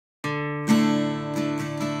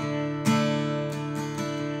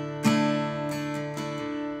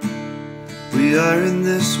We are in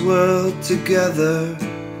this world together,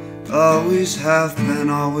 always have been,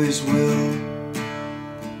 always will.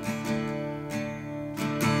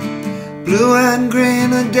 Blue and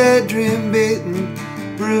green, a daydream beaten,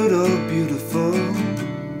 brutal, beautiful.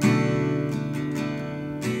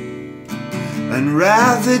 And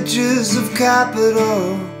ravages of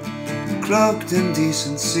capital, cloaked in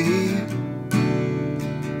decency.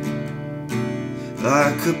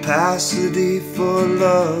 Our capacity for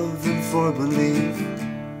love and for belief.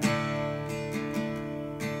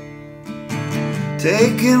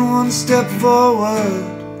 Taking one step forward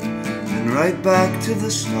and right back to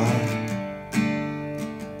the start.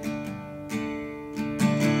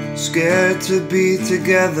 Scared to be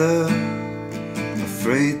together,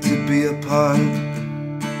 afraid to be apart.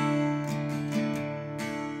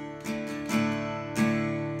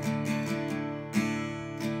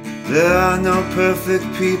 There are no perfect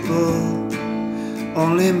people,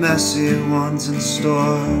 only messy ones in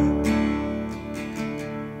store.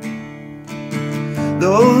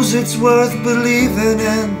 Those it's worth believing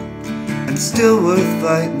in and still worth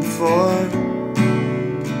fighting for.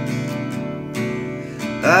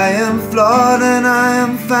 I am flawed and I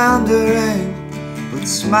am foundering, but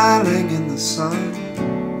smiling in the sun.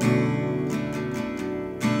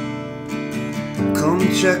 Come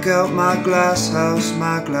check out my glass house,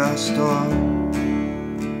 my glass door.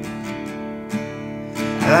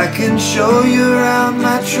 I can show you around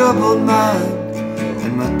my troubled mind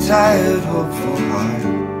and my tired, hopeful heart.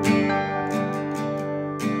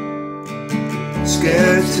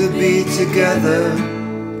 Scared to be together,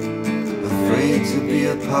 afraid to be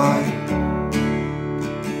apart.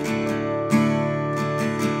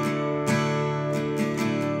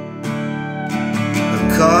 A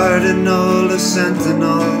cardinal, a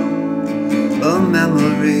sentinel, a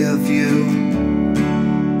memory of you.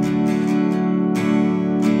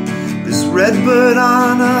 This redbird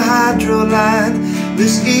on a hydro line,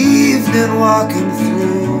 this evening walking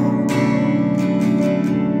through.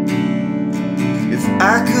 If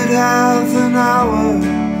I could have an hour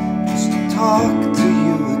just to talk to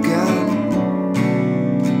you again,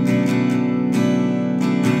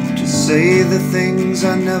 to say the things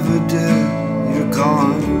I never did, you're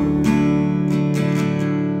gone.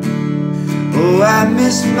 Oh, I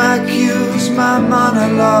missed my cues, my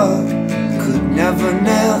monologue, could never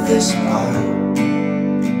nail this part.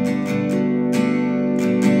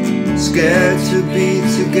 Scared to be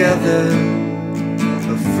together,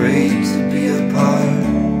 afraid to be apart.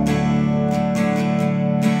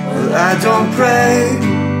 Well, I don't pray,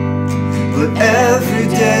 but every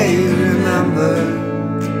day remember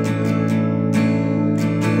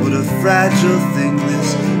what a fragile thing this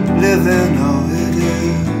living, oh it is.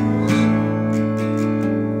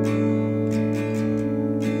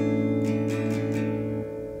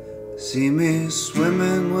 See me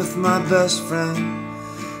swimming with my best friend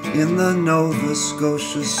in the Nova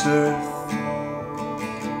Scotia surf,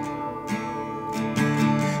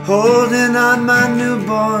 holding on my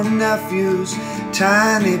newborn nephew's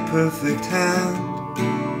tiny perfect hand,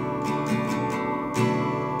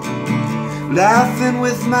 laughing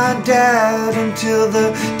with my dad until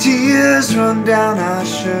the tears run down our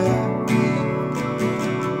shirts,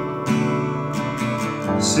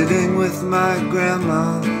 sitting with my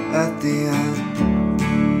grandma at the end.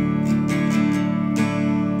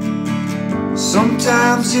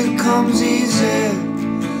 Sometimes it comes easy,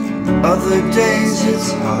 other days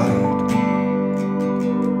it's hard.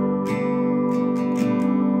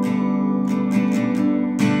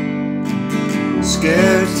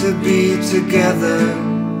 Scared to be together,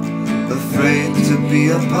 afraid to be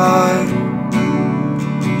apart.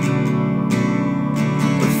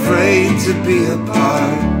 Afraid to be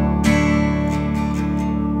apart.